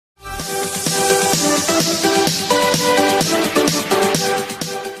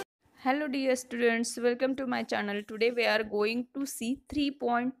dear students, welcome to my channel. Today we are going to see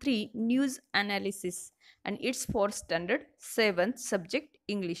 3.3 news analysis and it's for standard 7th subject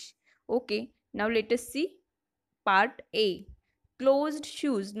English. Okay, now let us see part A. Closed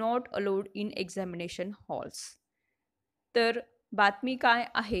shoes not allowed in examination halls. तर बातमी काय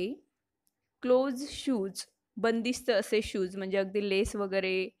आहे? Close shoes, बंदिस्त असे shoes म्हणजे अगदी लेस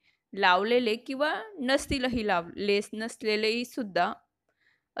वगैरे लावलेले किंवा नसतीलही लेस नसलेलेही सुद्धा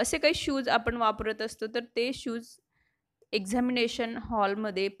असे काही शूज आपण वापरत असतो, तर ते शूज एक्झामिनेशन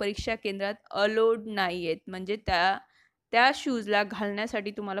हॉलमध्ये परीक्षा केंद्रात अलोड नाही आहेत. म्हणजे त्या त्या शूजला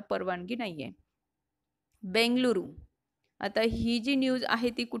घालण्यासाठी तुम्हाला परवानगी नाही आहे. बेंगलुरू, आता ही जी न्यूज आहे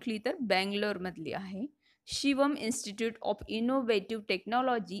ती कुठली, तर बँगलोरमधली आहे. Shivam institute of innovative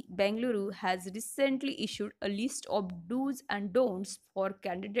technology Bengaluru has recently issued a list of dos and don'ts for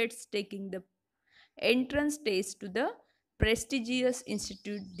candidates taking the entrance taste to the prestigious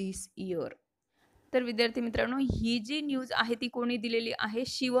institute this year. तर विद्यार्थी मित्रांनो, ही जी न्यूज आहे ती कोणी दिलेली आहे?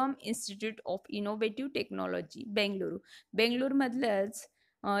 Shivam institute of innovative technology Bengaluru. बेंगलुरूमधल्याच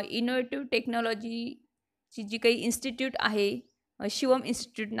innovative टेक्नॉलॉजीची जी काही institute आहे, शिवम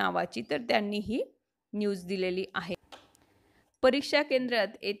इन्स्टिट्यूट नावाची, तर त्यांनी ही न्यूज दिलेली आहे. परीक्षा केंद्रात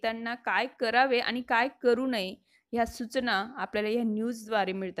येताना काय करावे आणि काय करू नये ह्या सूचना आपल्याला या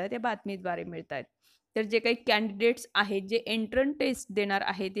न्यूजद्वारे मिळतात, या बातमीद्वारे मिळतात. तर जे काही कॅन्डिडेट्स आहेत जे एंट्रन्स टेस्ट देणार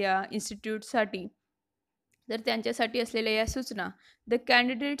आहेत या इन्स्टिट्यूटसाठी, तर त्यांच्यासाठी असलेल्या या सूचना. The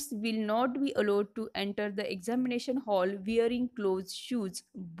candidates will not be allowed to enter the examination hall wearing close shoes,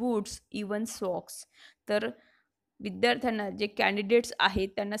 boots, even socks. तर विद्यार्थ्यांना, जे कॅन्डिडेट्स आहेत,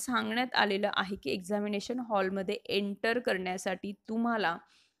 त्यांना सांगण्यात आलेलं आहे की एक्झामिनेशन हॉलमध्ये एंटर करण्यासाठी तुम्हाला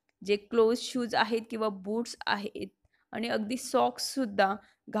जे क्लोज शूज आहेत किंवा बूट्स आहेत आणि अगदी सॉक्ससुद्धा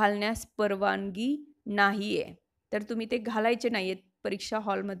घालण्यास परवानगी नाही आहे. तर तुम्ही ते घालायचे नाही आहेत परीक्षा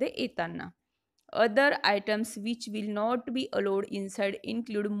हॉलमध्ये येताना. Other items which will not be allowed inside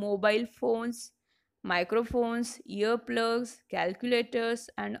include mobile phones, microphones, इयरप्लग्स, calculators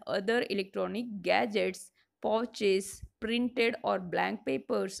and other electronic gadgets, pouches, printed or blank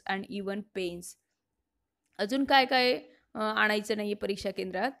papers and even pens. अजून काय काय आणायचं नाही आहे परीक्षा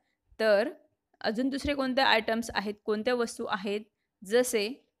केंद्रात? तर अजून दुसरे कोणते आयटम्स आहेत, कोणत्या वस्तू आहेत? जसे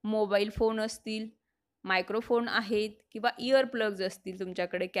मोबाईल फोन असतील, मायक्रोफोन आहेत किंवा इयर प्लग्स असतील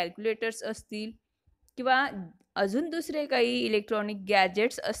तुमच्याकडे, कॅल्क्युलेटर्स असतील किंवा अजून दुसरे काही इलेक्ट्रॉनिक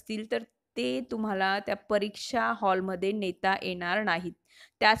गॅजेट्स असतील, तर ते तुम्हाला त्या परीक्षा हॉलमध्ये नेता येणार नाहीत.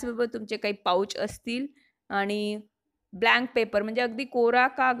 त्याचबरोबर तुमचे काही पाऊच असतील आणि ब्लँक पेपर म्हणजे अगदी कोरा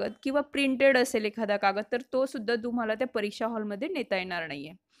कागद किंवा प्रिंटेड असेल एखादा कागद, तर तो सुद्धा तुम्हाला त्या परीक्षा हॉलमध्ये नेता येणार नाही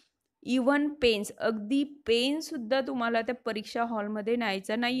आहे. इवन पेन्स, अगदी पेनसुद्धा तुम्हाला त्या परीक्षा हॉलमध्ये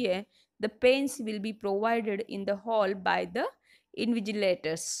न्यायचा नाही आहे. The pens will be provided in the hall by the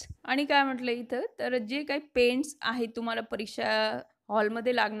इन्व्हिजिलेटर्स. आणि काय म्हटलं इथं, तर जे काही पेन्स आहेत तुम्हाला परीक्षा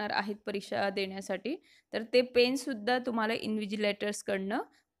हॉलमध्ये लागणार आहेत परीक्षा देण्यासाठी, तर ते पेनसुद्धा तुम्हाला इन्व्हिजिलेटर्सकडनं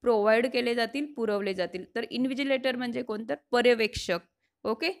प्रोव्हाइड केले जातील, पुरवले जातील. तर इन्व्हिजिलेटर म्हणजे कोण? तर पर्यवेक्षक.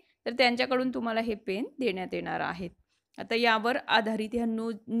 ओके, तर त्यांच्याकडून तुम्हाला हे पेन देण्यात येणार आहेत. आता यावर आधारित, ह्या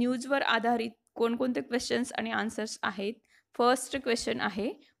न्यूजवर आधारित कोणकोणते क्वेश्चन्स आणि आन्सर्स आहेत? फर्स्ट क्वेश्चन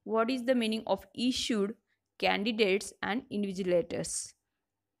आहे, what is the meaning of issued, candidates and इन्व्हिजिलेटर्स.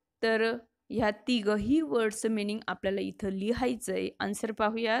 तर ह्या तिघही वर्ड्सचं मिनिंग आपल्याला इथं लिहायचं आहे. आन्सर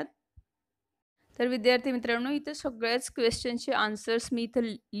पाहूयात. तर विद्यार्थी मित्रांनो, इथं सगळ्याच क्वेश्चनचे आन्सर्स मी इथं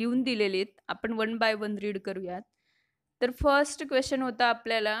लिहून दिलेले आहेत. आपण वन बाय वन रीड करूयात. तर फर्स्ट क्वेश्चन होता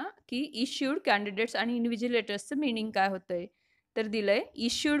आपल्याला की इश्यूड, कॅन्डिडेट्स आणि इन्व्हिजिलेटर्सचं मिनिंग काय होतं आहे? तर दिलं आहे,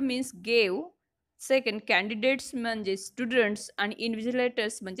 issued means gave. Second, candidates म्हणजे स्टुडंट्स आणि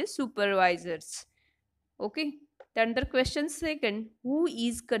इन्व्हिजिलेटर्स म्हणजे सुपरवायझर्स. ओके, त्यानंतर question second, who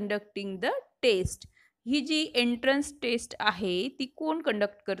is conducting the taste. He G entrance taste आहे ती कोण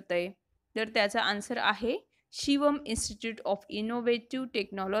कंडक्ट करत आहे? तर त्याचा आन्सर आहे Shivam institute of innovative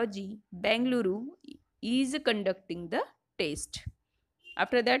technology Bengaluru is conducting the taste.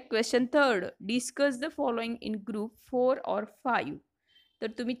 After that question third, discuss the following in group 4 or 5.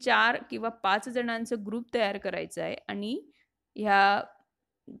 तर तुम्ही 4 किंवा 5 जणांचं ग्रुप तयार करायचं आहे आणि ह्या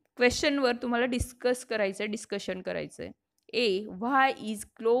क्वेश्चनवर तुम्हाला डिस्कस करायचं आहे, डिस्कशन करायचं आहे. ए, व्हाय is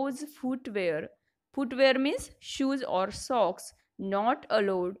close footwear. Footwear means shoes or socks not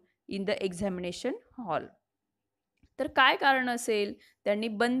allowed in the examination hall. तर काय कारण असेल त्यांनी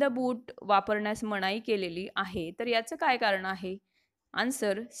बंद बूट वापरण्यास मनाई केलेली आहे? तर याचं काय कारण आहे?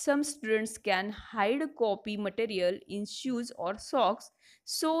 Answer, some students can hide copy material in shoes or socks,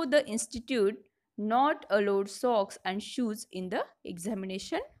 so the institute not allowed socks and shoes in the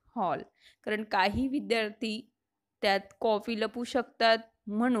examination hall. कारण काही विद्यार्थी त्यात कॉपी लपवू शकतात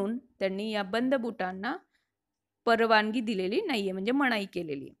म्हणून त्यांनी या बंद बुटांना परवानगी दिलेली नाहीये, म्हणजे मनाई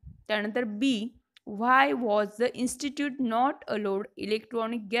केलेली. त्यानंतर बी, व्हाय was the institute not allowed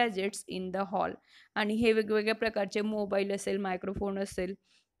electronic gadgets in the hall. आणि हे वेगवेगळ्या प्रकारचे मोबाईल असेल, मायक्रोफोन असेल,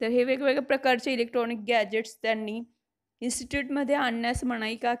 तर हे वेगवेगळ्या प्रकारचे इलेक्ट्रॉनिक गॅजेट्स त्यांनी इन्स्टिट्यूटमध्ये आणण्यास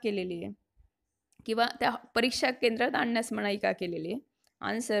मनाई का केलेली आहे, किंवा त्या परीक्षा केंद्रात आणण्यास मनाई का केलेली आहे?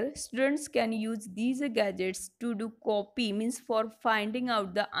 Answer, students can use these gadgets to do copy, means for finding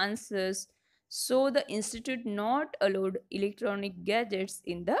out the answers. So the institute not allowed electronic gadgets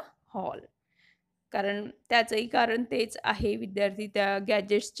in the hall. कारण त्याचंही कारण तेच आहे, विद्यार्थी त्या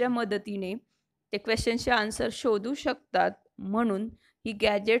गॅजेट्सच्या मदतीने ते क्वेश्चनचे आन्सर शोधू शकतात, म्हणून ही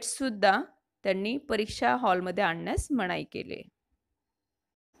गॅजेट्ससुद्धा त्यांनी परीक्षा हॉलमध्ये आणण्यास मनाई केले.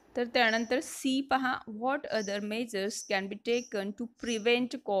 तर त्यानंतर सी पहा, what other measures can be taken to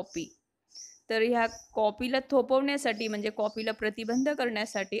prevent copy. तर ह्या कॉपीला थोपवण्यासाठी, म्हणजे कॉपीला प्रतिबंध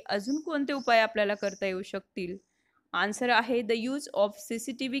करण्यासाठी अजून कोणते उपाय आपल्याला करता येऊ शकतील? आन्सर आहे, the use of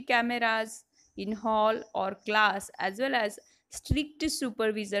CCTV cameras in hall or class as well as strict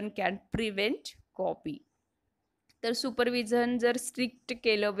supervision can prevent copy. तर सुपरविजन जर स्ट्रिक्ट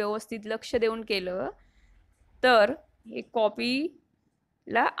केलं, व्यवस्थित लक्ष देऊन केलं, तर हे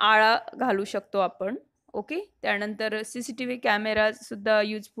कॉपीला आळा घालू शकतो आपण. ओके. त्यानंतर CCTV कॅमेरासुद्धा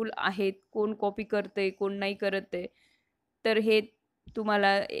युजफुल आहेत. कोण कॉपी करते, कोण नाही करत आहे, तर हे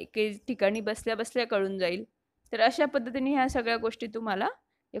तुम्हाला एके ठिकाणी बसल्या बसल्या कळून जाईल. तर अशा पद्धतीने ह्या सगळ्या गोष्टी तुम्हाला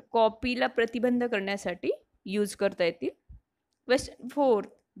कॉपीला प्रतिबंध करण्यासाठी यूज करता येतील. Question 4,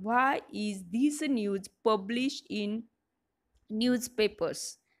 why is this news publish in newspapers.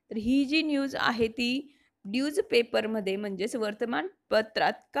 तर ही जी न्यूज आहे ती न्यूजपेपरमध्ये, म्हणजेच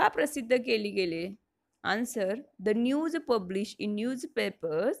वर्तमानपत्रात का प्रसिद्ध केली गेली? Answer, the news publish in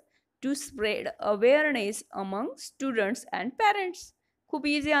newspapers to spread awareness among students and parents. खूप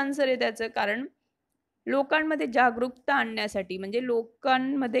इझी आन्सर आहे त्याचं, कारण लोकांमध्ये जागरूकता आणण्यासाठी, म्हणजे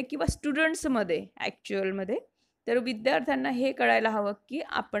लोकांमध्ये किंवा स्टुडंट्समध्ये ॲक्च्युअलमध्ये, तर विद्यार्थ्यांना हे कळायला हवं की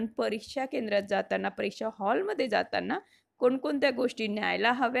आपण परीक्षा केंद्रात जाताना, परीक्षा हॉलमध्ये जाताना कोणकोणत्या गोष्टी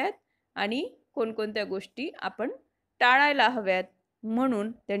न्यायला हव्यात आणि कोणकोणत्या गोष्टी आपण टाळायला हव्यात.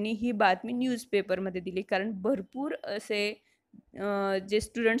 म्हणून त्यांनी ही बातमी न्यूजपेपरमध्ये दिली, कारण भरपूर असे जे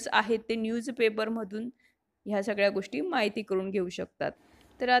स्टुडंट्स आहेत ते न्यूजपेपरमधून ह्या सगळ्या गोष्टी माहिती करून घेऊ शकतात.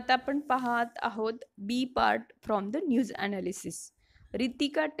 तर आता आपण पाहत आहोत बी part from the news analysis.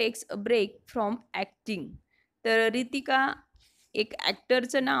 Ritika takes a break from acting. तर रितिका एक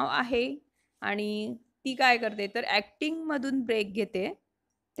ॲक्टरचं नाव आहे आणि ती काय करते, तर ॲक्टिंगमधून ब्रेक घेते.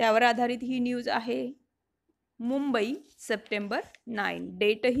 त्यावर आधारित ही न्यूज आहे. मुंबई, सप्टेंबर 9.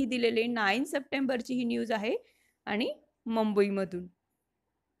 डेटही दिलेले 9 सप्टेंबरची ही न्यूज आहे आणि मुंबईमधून.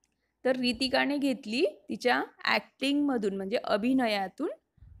 तर रितिकाने घेतली तिच्या ॲक्टिंगमधून, म्हणजे अभिनयातून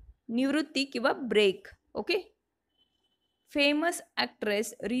निवृत्ती किंवा break. Okay. Famous actress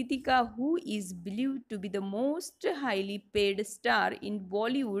Ritika, who is believed to be the most highly paid star in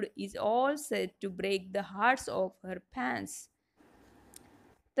Bollywood, is all set to break the hearts of her fans.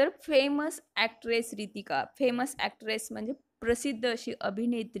 तर famous actress Ritika, famous actress म्हणजे प्रसिद्ध अशी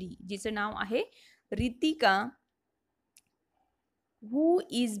अभिनेत्री जिचं नाव आहे Ritika, who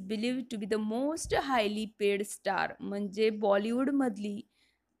is believed to be the most highly paid star, म्हणजे बॉलिवूडमधली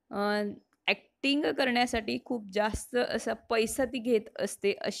acting करण्यासाठी खूप जास्त असा पैसा ती घेत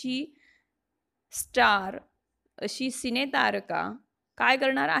असते अशी स्टार, अशी सिनेतारका काय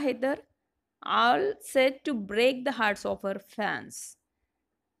करणार आहे, तर all set to break the hearts of her fans.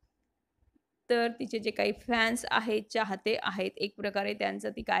 तर तिचे जे काही फॅन्स आहेत, चाहते आहेत, एक प्रकारे त्यांचं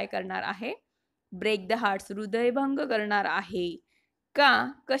ती काय करणार आहे, ब्रेक द हार्ट्स, हृदयभंग करणार आहे.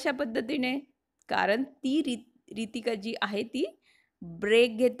 का, कशा पद्धतीने? कारण ती रितिका जी आहे ती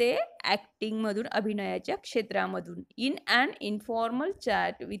ब्रेक घेते ॲक्टिंगमधून, अभिनयाच्या क्षेत्रामधून. In an informal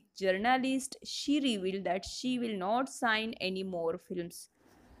chat with journalist she reveal that she will not sign any more films.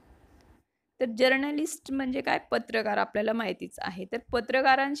 तर जर्नलिस्ट म्हणजे काय, पत्रकार, आपल्याला माहितीच आहे. तर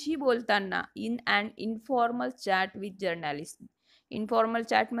पत्रकारांशी बोलताना in and informal chat with journalist. Informal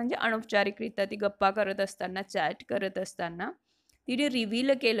chat म्हणजे अनौपचारिकरित्या ती गप्पा करत असताना, चॅट करत असताना तिने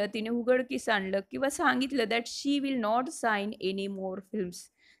रिव्हील केलं, तिने उघडकीस आणलं किंवा सांगितलं that she will not sign any more films.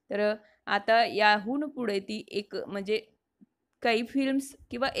 तर आता याहून पुढे ती एक म्हणजे काही फिल्म्स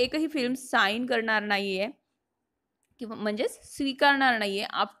किंवा एकही फिल्म साइन करणार नाही आहे, किंवा म्हणजेच स्वीकारणार नाही आहे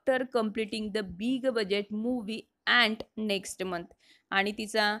after completing the big budget movie and next month. आणि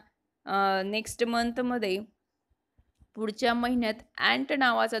तिचा नेक्स्ट मंथमध्ये, पुढच्या महिन्यात अँट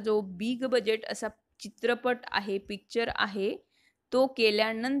नावाचा जो बिग बजेट असा चित्रपट आहे, पिक्चर आहे, तो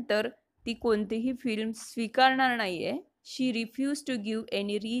केल्यानंतर ती कोणतीही फिल्म स्वीकारणार नाही आहे. शी refuse to give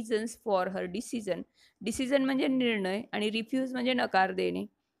any reasons for her decision. Decision म्हणजे निर्णय आणि रिफ्यूज म्हणजे नकार देणे.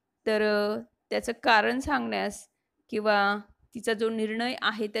 तर त्याचं कारण सांगण्यास किंवा तिचा जो निर्णय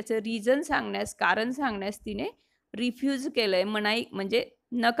आहे त्याचं रिझन सांगण्यास, कारण सांगण्यास तिने रिफ्यूज केलंय, मनाई म्हणजे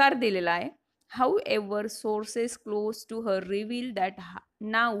नकार दिलेला आहे. However, sources close to her reveal that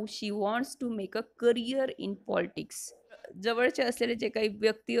now she wants to make a career in politics. जवळचे असलेले जे काही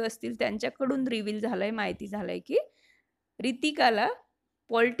व्यक्ती असतील त्यांच्याकडून रिव्हील झालंय, माहिती झालंय की रितिकाला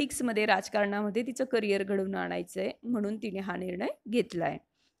पॉलिटिक्समध्ये, राजकारणामध्ये तिचं करिअर घडवून आणायचं आहे, म्हणून तिने हा निर्णय घेतलाय.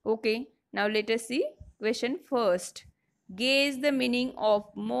 Okay, now let us C question first. Gauge the meaning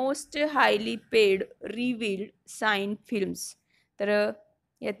of most highly paid रिव्हील्ड sign films. तर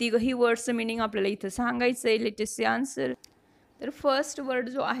या तिघही वर्ड्सचं मिनिंग आपल्याला इथं सांगायचं आहे. Let us C answer. तर फर्स्ट वर्ड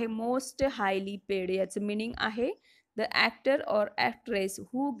जो आहे मोस्ट हायली पेड, याचं मिनिंग आहे the actor or actress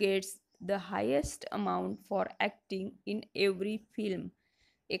who gates the highest amount for acting in every film.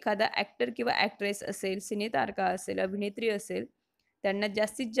 एखादा ॲक्टर किंवा ॲक्ट्रेस असेल, सिनेतारका असेल, अभिनेत्री असेल, त्यांना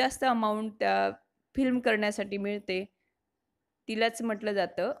जास्तीत जास्त अमाऊंट त्या फिल्म करण्यासाठी मिळते, तिलाच म्हटलं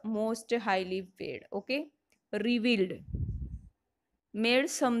जातं most highly paid. Okay. रिव्हील्ड, made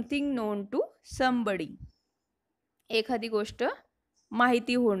something non to somebody, एखादी गोष्ट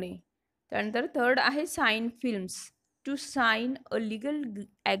माहिती होणे. त्यानंतर थर्ड आहे sign films, to sign a legal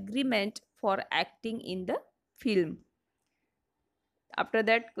agreement for acting in the film. After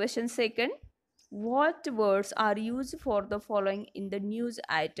that question second. What words R use for the following in the news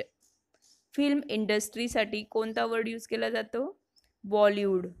at. Film इंडस्ट्रीसाठी कोणता word use केला जातो?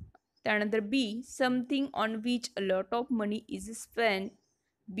 बॉलिवूड. त्यानंतर बी, something on which a lot of money is spend,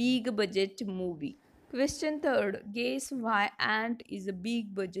 big budget movie. Question third. Guess why Ant is a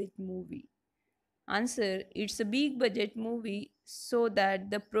big budget movie? Answer. It's a big budget movie so that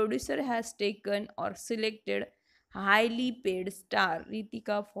the producer has taken or selected highly paid star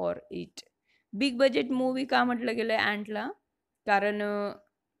Ritika for it. Big budget movie का म्हटलं गेलं आहे अँटला? कारण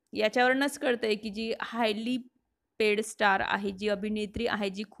याच्यावरूनच कळतंय की जी highly paid star आहे, जी अभिनेत्री आहे,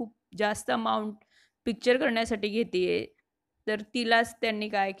 जी खूप जास्त अमाऊंट पिक्चर करण्यासाठी घेते, तर तिलाच त्यांनी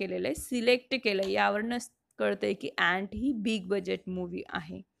काय केलेलं आहे, सिलेक्ट केलं आहे. यावरूनच कळतंय की अँट ही बिग बजेट मूवी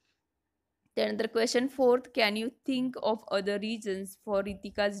आहे. त्यानंतर question fourth. Can you think of other reasons for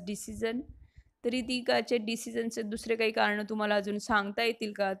रितिकाज decision. तर रितिकाचे डिसिजनचे दुसरे काही कारणं तुम्हाला अजून सांगता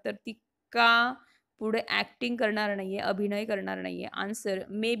येतील का? तर ती का पुढे ॲक्टिंग करणार नाही आहे, अभिनय करणार नाही आहे. Answer.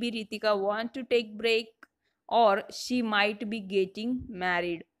 May be Ritika want to take break or she might be getting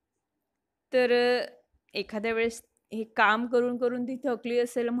married. तर एखाद्या वेळेस हे काम करून करून ती थकली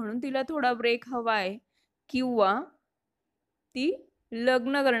असेल म्हणून तिला थोडा ब्रेक हवा आहे, किंवा ती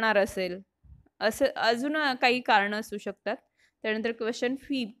लग्न करणार असेल, असं अजून काही कारणं असू शकतात. त्यानंतर question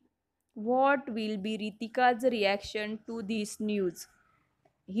fifth. What will be रितिकाज reaction to this news.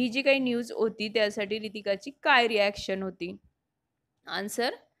 ही जी काही न्यूज होती त्यासाठी रितिकाची काय रिॲक्शन होती?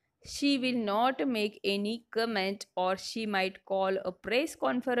 Answer. She will not make any comment or she might call a press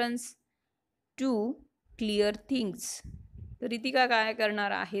conference to clear things. तर रितिका काय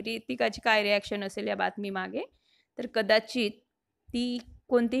करणार आहे, रितिकाची काय रिॲक्शन असेल या बातमीमागे? तर कदाचित ती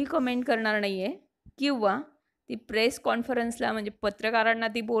कोणतीही कमेंट करणार नाही आहे, किंवा ती प्रेस कॉन्फरन्सला म्हणजे पत्रकारांना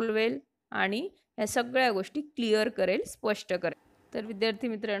ती बोलवेल आणि ह्या सगळ्या गोष्टी क्लिअर करेल, स्पष्ट करेल. तर विद्यार्थी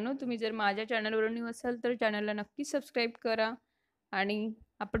मित्रांनो, तुम्ही जर माझ्या चॅनलवर न्यू असाल तर चॅनलला नक्की सबस्क्राईब करा, आणि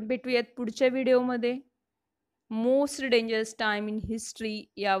आपण भेटूयात पुढच्या व्हिडिओमध्ये. Most dangerous time in history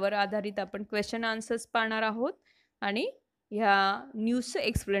यावर आधारित आपण क्वेश्चन आन्सर्स पाहणार आहोत, आणि ह्या न्यूजचं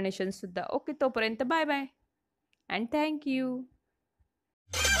एक्सप्लेनेशनसुद्धा. ओके, तोपर्यंत bye bye and thank you.